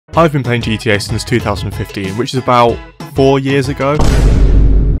I've been playing GTA since 2015, which is about 4 years ago.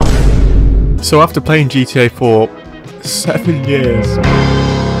 So after playing GTA for 7 years,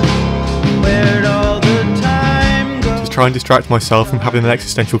 to try and distract myself from having an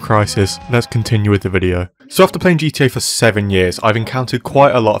existential crisis, let's continue with the video. So after playing GTA for 7 years, I've encountered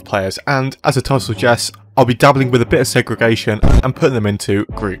quite a lot of players, and as the title suggests, I'll be dabbling with a bit of segregation and putting them into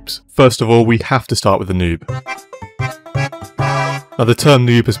groups. First of all, we have to start with the noob. Now the term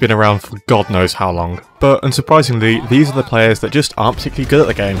noob has been around for God knows how long, but unsurprisingly, these are the players that just aren't particularly good at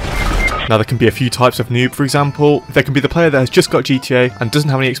the game. Now there can be a few types of noob. For example, there can be the player that has just got GTA and doesn't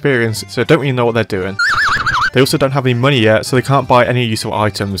have any experience, so don't really know what they're doing. They also don't have any money yet, so they can't buy any useful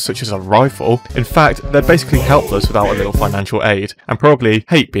items such as a rifle. In fact, they're basically helpless without a little financial aid, and probably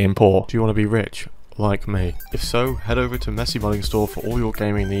hate being poor. Do you want to be rich? Like me? If so, head over to Messy Modding Store for all your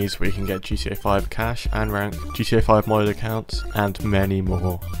gaming needs, where you can get GTA 5 cash and rank, GTA 5 modded accounts, and many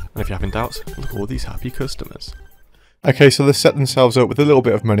more. And if you're having doubts, look at all these happy customers. Okay, so they set themselves up with a little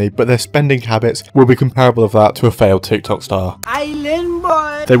bit of money, but their spending habits will be comparable of that to a failed TikTok star. Island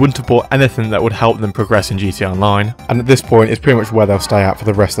boy! They wouldn't have bought anything that would help them progress in GTA Online, and at this point it's pretty much where they'll stay at for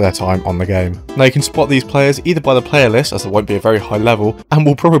the rest of their time on the game. Now you can spot these players either by the player list, as there won't be a very high level, and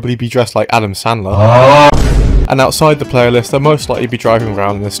will probably be dressed like Adam Sandler. And outside the player list, they'll most likely be driving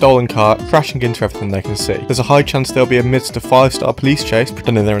around in a stolen car, crashing into everything they can see. There's a high chance they'll be amidst a 5-star police chase,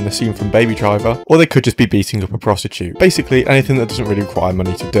 pretending they're in the scene from Baby Driver, or they could just be beating up a prostitute. Basically, anything that doesn't really require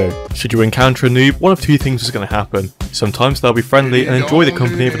money to do. Should you encounter a noob, one of two things is going to happen. Sometimes they'll be friendly and enjoy the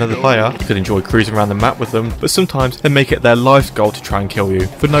company of another player. You could enjoy cruising around the map with them, but sometimes they make it their life's goal to try and kill you,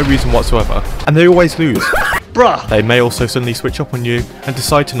 for no reason whatsoever. And they always lose. Bruh. They may also suddenly switch up on you and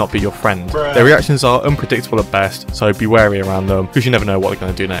decide to not be your friend. Their reactions are unpredictable at best, so be wary around them, because you never know what they're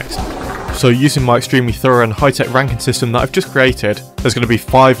going to do next. So using my extremely thorough and high-tech ranking system that I've just created, there's going to be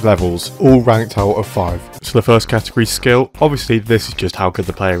 5 levels, all ranked out of 5. So the first category, skill. Obviously this is just how good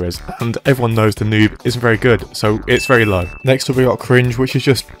the player is, and everyone knows the noob isn't very good, so it's very low. Next up we got cringe, which is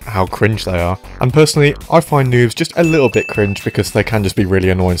just how cringe they are. And personally, I find noobs just a little bit cringe because they can just be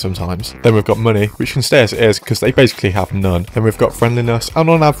really annoying sometimes. Then we've got money, which can stay as it is because they basically have none. Then we've got friendliness, and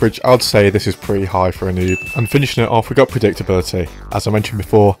on average I'd say this is pretty high for a noob. And finishing it off, we got predictability. As I mentioned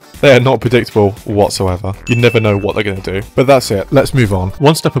before, they are not predictable whatsoever. You never know what they're going to do. But that's it, let's move on.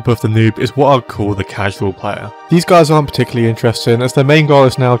 One step above the noob is what I'd call the casual player. These guys aren't particularly interesting, as their main goal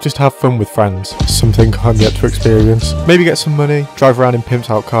is now just to have fun with friends. Something I'm yet to experience. Maybe get some money, drive around in pimped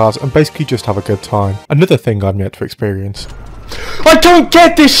out cars, and basically just have a good time. Another thing I'm yet to experience. I don't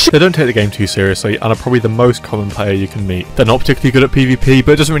get this shit! They don't take the game too seriously and are probably the most common player you can meet. They're not particularly good at PvP,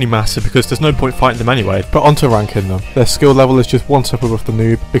 but it doesn't really matter because there's no point fighting them anyway. But onto ranking them. Their skill level is just one step above the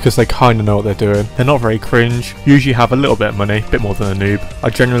noob because they kinda know what they're doing. They're not very cringe, usually have a little bit of money, a bit more than a noob, are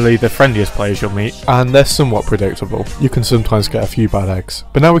generally the friendliest players you'll meet, and they're somewhat predictable. You can sometimes get a few bad eggs.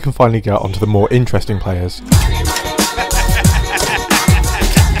 But now we can finally get onto the more interesting players.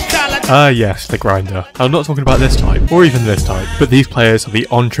 Ah yes, the grinder. I'm not talking about this type, or even this type, but these players are the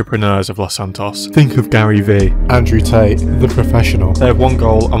entrepreneurs of Los Santos. Think of Gary V, Andrew Tate, the professional. They have one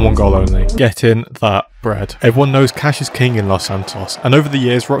goal and one goal only: getting that bread. Everyone knows cash is king in Los Santos, and over the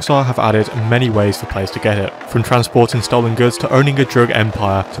years Rockstar have added many ways for players to get it. From transporting stolen goods to owning a drug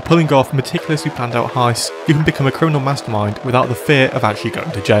empire, to pulling off meticulously planned out heists, you can become a criminal mastermind without the fear of actually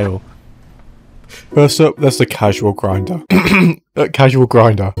going to jail. First up, there's the casual grinder. The casual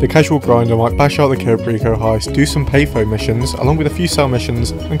grinder might bash out the Code Rico heist, do some payphone missions, along with a few sell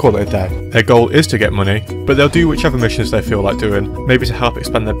missions, and call it a day. Their goal is to get money, but they'll do whichever missions they feel like doing, maybe to help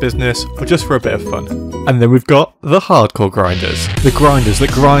expand their business, or just for a bit of fun. And then we've got the hardcore grinders. The grinders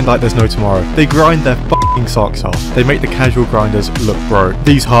that grind like there's no tomorrow. They grind their f***ing socks off. They make the casual grinders look broke.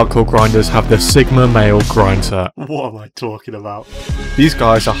 These hardcore grinders have the Sigma male grind set. What am I talking about? These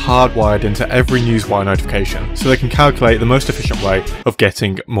guys are hardwired into every newswire notification, so they can calculate the most efficient way of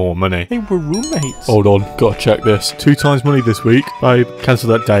getting more money. They were roommates. Hold on, gotta check this. 2 times money this week. Babe, cancel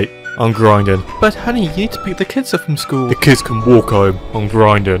that date. I'm grinding. But honey, you need to pick the kids up from school. The kids can walk home. I'm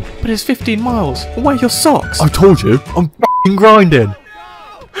grinding. But it's 15 miles. Where are your socks? I told you, I'm f***ing grinding.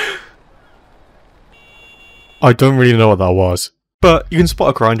 I don't really know what that was. But you can spot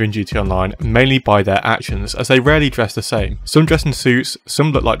a grinder in GTA Online mainly by their actions, as they rarely dress the same. Some dress in suits,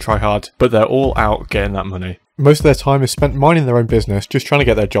 some look like Tryhard, but they're all out getting that money. Most of their time is spent minding their own business, just trying to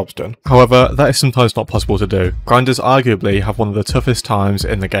get their jobs done. However, that is sometimes not possible to do. Grinders arguably have one of the toughest times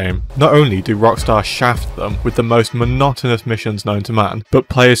in the game. Not only do Rockstar shaft them with the most monotonous missions known to man, but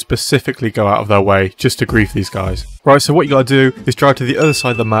players specifically go out of their way just to grief these guys. Right, so what you gotta do is drive to the other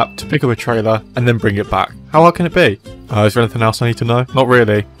side of the map to pick up a trailer and then bring it back. How hard can it be? Is there anything else I need to know? Not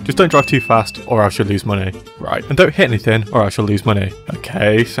really. Just don't drive too fast or else you'll lose money. Right. And don't hit anything or else you'll lose money.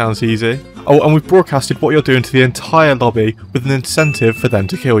 Okay, sounds easy. Oh, and we've broadcasted what you're doing to the entire lobby with an incentive for them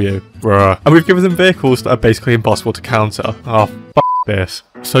to kill you. Bruh. And we've given them vehicles that are basically impossible to counter. Oh, f*** this.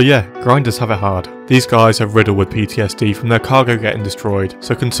 So yeah, grinders have it hard. These guys are riddled with PTSD from their cargo getting destroyed,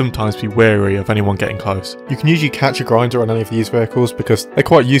 so can sometimes be wary of anyone getting close. You can usually catch a grinder on any of these vehicles because they're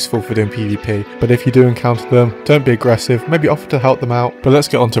quite useful for doing PvP, but if you do encounter them, don't be aggressive, maybe offer to help them out, but let's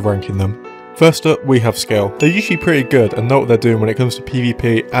get on to ranking them. First up, we have skill. They're usually pretty good and know what they're doing when it comes to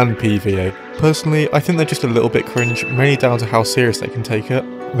PvP and PvA. Personally, I think they're just a little bit cringe, mainly down to how serious they can take it.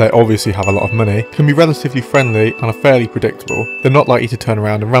 They obviously have a lot of money, can be relatively friendly and are fairly predictable. They're not likely to turn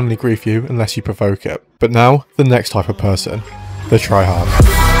around and randomly grief you unless you provoke it. But now, the next type of person. The Tryhard.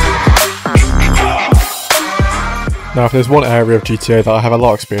 Now if there's one area of GTA that I have a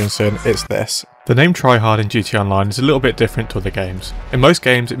lot of experience in, it's this. The name Tryhard in GTA Online is a little bit different to other games. In most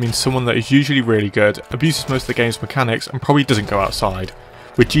games it means someone that is usually really good, abuses most of the game's mechanics and probably doesn't go outside.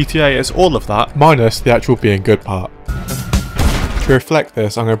 With GTA it's all of that, minus the actual being good part. To reflect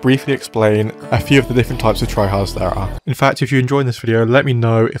this, I'm going to briefly explain a few of the different types of tryhards there are. In fact, if you're enjoying this video, let me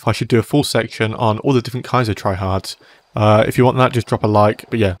know if I should do a full section on all the different kinds of tryhards. If you want that, just drop a like,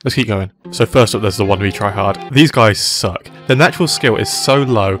 but yeah, let's keep going. So first up, there's the wannabe tryhard. These guys suck. Their natural skill is so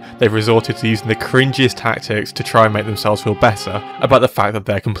low, they've resorted to using the cringiest tactics to try and make themselves feel better about the fact that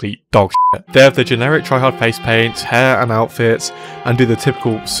they're complete dog shit. They have the generic tryhard face paints, hair and outfits, and do the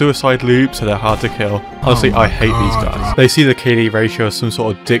typical suicide loop so they're hard to kill. Honestly, I hate these guys. They see the KD ratio as some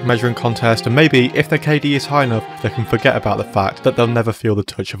sort of dick measuring contest, and maybe, if their KD is high enough, they can forget about the fact that they'll never feel the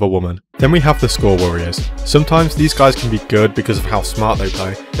touch of a woman. Then we have the score warriors. Sometimes these guys can be good because of how smart they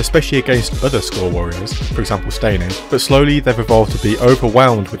play, especially against other score warriors, for example staining, but slowly they've evolved to be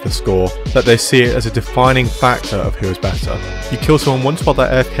overwhelmed with the score that they see it as a defining factor of who is better. You kill someone once while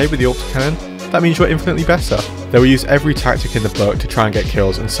they're AFK with the auto cannon, that means you're infinitely better. They will use every tactic in the book to try and get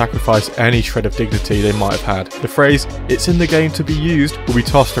kills and sacrifice any shred of dignity they might have had. The phrase, "it's in the game to be used," will be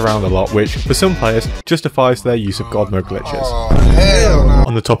tossed around a lot, which, for some players, justifies their use of God mode glitches.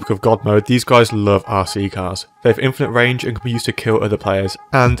 On the topic of God mode, these guys love RC cars. They have infinite range and can be used to kill other players,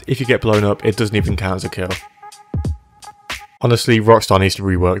 and if you get blown up, it doesn't even count as a kill. Honestly, Rockstar needs to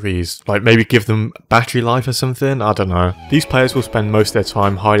rework these, like maybe give them battery life or something, I don't know. These players will spend most of their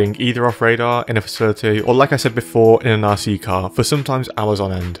time hiding either off radar, in a facility, or like I said before, in an RC car, for sometimes hours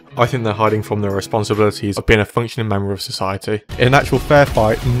on end. I think they're hiding from their responsibilities of being a functioning member of society. In an actual fair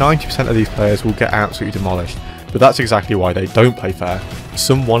fight, 90% of these players will get absolutely demolished, but that's exactly why they don't play fair.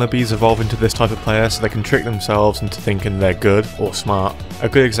 Some wannabes evolve into this type of player so they can trick themselves into thinking they're good or smart. A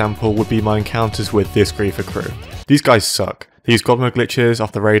good example would be my encounters with this Griefer crew. These guys suck. They use God mode glitches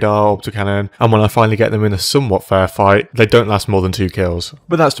off the radar, autocannon, and when I finally get them in a somewhat fair fight, they don't last more than 2 kills.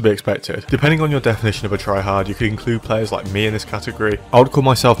 But that's to be expected. Depending on your definition of a tryhard, you could include players like me in this category. I would call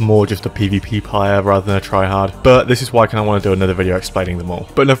myself more just a PvP player rather than a tryhard, but this is why I kind of want to do another video explaining them all.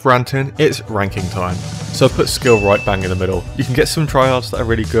 But enough ranting, it's ranking time. So I've put skill right bang in the middle. You can get some tryhards that are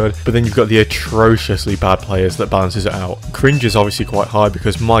really good, but then you've got the atrociously bad players that balances it out. Cringe is obviously quite high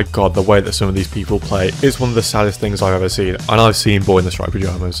because my god, the way that some of these people play is one of the saddest things I've ever seen. And I've seen boy in the striped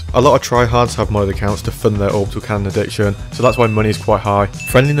pyjamas. A lot of tryhards have modded accounts to fund their orbital cannon addiction, so that's why money is quite high.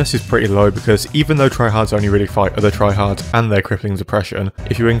 Friendliness is pretty low because even though tryhards only really fight other tryhards and their crippling depression,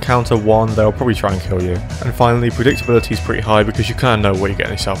 if you encounter one, they'll probably try and kill you. And finally, predictability is pretty high because you kind of know what you're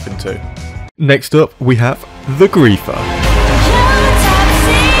getting yourself into. Next up, we have the Griefer.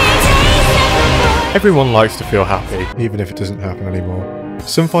 Everyone likes to feel happy, even if it doesn't happen anymore.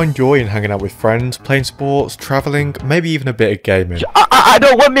 Some find joy in hanging out with friends, playing sports, travelling, maybe even a bit of gaming. I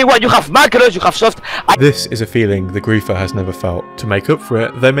don't want me when you have macros, you have soft. This is a feeling the Griefer has never felt. To make up for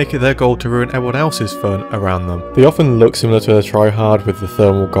it, they make it their goal to ruin everyone else's fun around them. They often look similar to a tryhard with the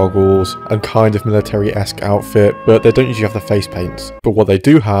thermal goggles and kind of military-esque outfit, but they don't usually have the face paints. But what they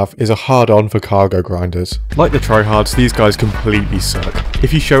do have is a hard-on for cargo grinders. Like the tryhards, these guys completely suck.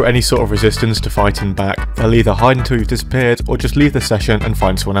 If you show any sort of resistance to fighting back, they'll either hide until you've disappeared or just leave the session and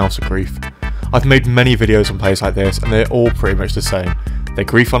find someone else to grief. I've made many videos on players like this and they're all pretty much the same. They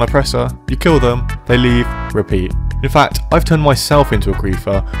grief on oppressor, you kill them, they leave, repeat. In fact, I've turned myself into a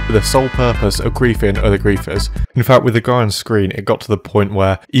griefer with the sole purpose of griefing other griefers. In fact, with the guy on screen, it got to the point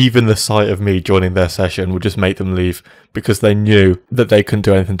where even the sight of me joining their session would just make them leave because they knew that they couldn't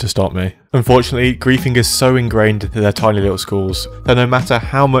do anything to stop me. Unfortunately, griefing is so ingrained into their tiny little schools that no matter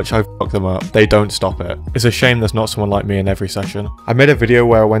how much I fuck them up, they don't stop it. It's a shame there's not someone like me in every session. I made a video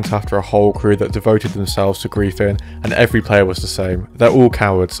where I went after a whole crew that devoted themselves to griefing, and every player was the same. They're all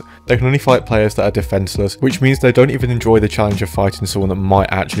cowards. They can only fight players that are defenseless, which means they don't even enjoy the challenge of fighting someone that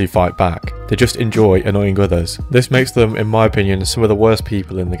might actually fight back. They just enjoy annoying others. This makes them, in my opinion, some of the worst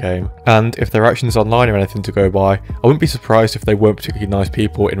people in the game. And if their actions online are anything to go by, I wouldn't be surprised if they weren't particularly nice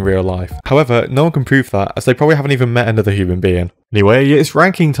people in real life. However, no one can prove that, as they probably haven't even met another human being. Anyway, it's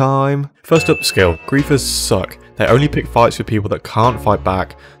ranking time! First up, skill. Griefers suck. They only pick fights with people that can't fight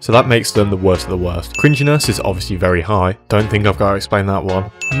back, so that makes them the worst of the worst. Cringiness is obviously very high. Don't think I've got to explain that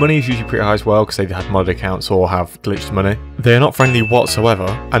one. Money is usually pretty high as well because they had modded accounts or have glitched money. They are not friendly whatsoever,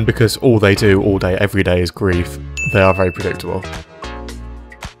 and because all they do all day every day is grief, they are very predictable.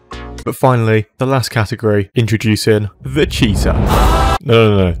 But finally, the last category, introducing the cheater.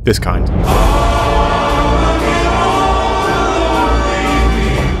 No, this kind.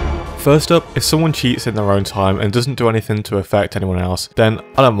 First up, if someone cheats in their own time and doesn't do anything to affect anyone else, then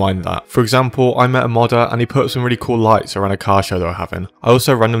I don't mind that. For example, I met a modder and he put up some really cool lights around a car show that we're having. I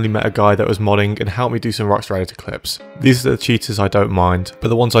also randomly met a guy that was modding and helped me do some Rockstar editor clips. These are the cheaters I don't mind, but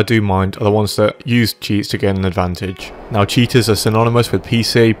the ones I do mind are the ones that use cheats to gain an advantage. Now, cheaters are synonymous with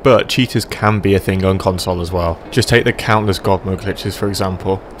PC, but cheaters can be a thing on console as well. Just take the countless God mode glitches for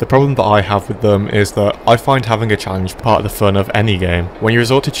example. The problem that I have with them is that I find having a challenge part of the fun of any game. When you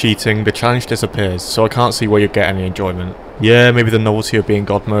resort to cheating, the challenge disappears, so I can't see where you get any enjoyment. Yeah, maybe the novelty of being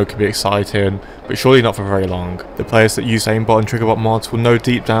God mode can be exciting, but surely not for very long. The players that use aimbot and triggerbot mods will know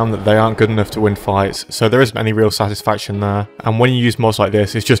deep down that they aren't good enough to win fights, so there isn't any real satisfaction there. And when you use mods like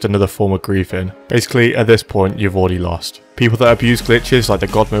this, it's just another form of griefing. Basically, at this point, you've already lost. People that abuse glitches, like the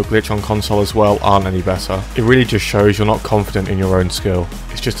God mode glitch on console as well, aren't any better. It really just shows you're not confident in your own skill.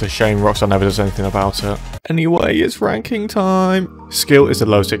 It's just a shame Rockstar never does anything about it. Anyway, it's ranking time! Skill is the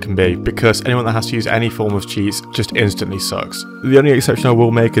lowest it can be, because anyone that has to use any form of cheats just instantly sucks. The only exception I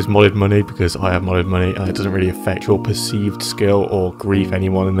will make is modded money, because I have modded money and it doesn't really affect your perceived skill or grief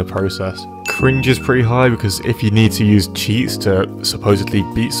anyone in the process. Cringe is pretty high, because if you need to use cheats to supposedly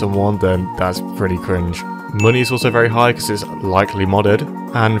beat someone, then that's pretty cringe. Money is also very high because it's likely modded,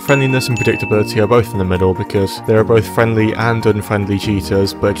 and friendliness and predictability are both in the middle because there are both friendly and unfriendly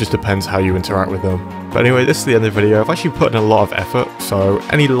cheaters, but it just depends how you interact with them. But anyway, this is the end of the video. I've actually put in a lot of effort, so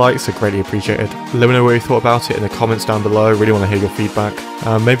any likes are greatly appreciated. Let me know what you thought about it in the comments down below. I really want to hear your feedback.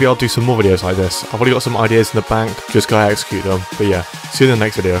 Maybe I'll do some more videos like this. I've already got some ideas in the bank, just gotta execute them. But yeah, see you in the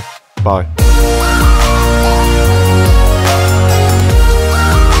next video. Bye.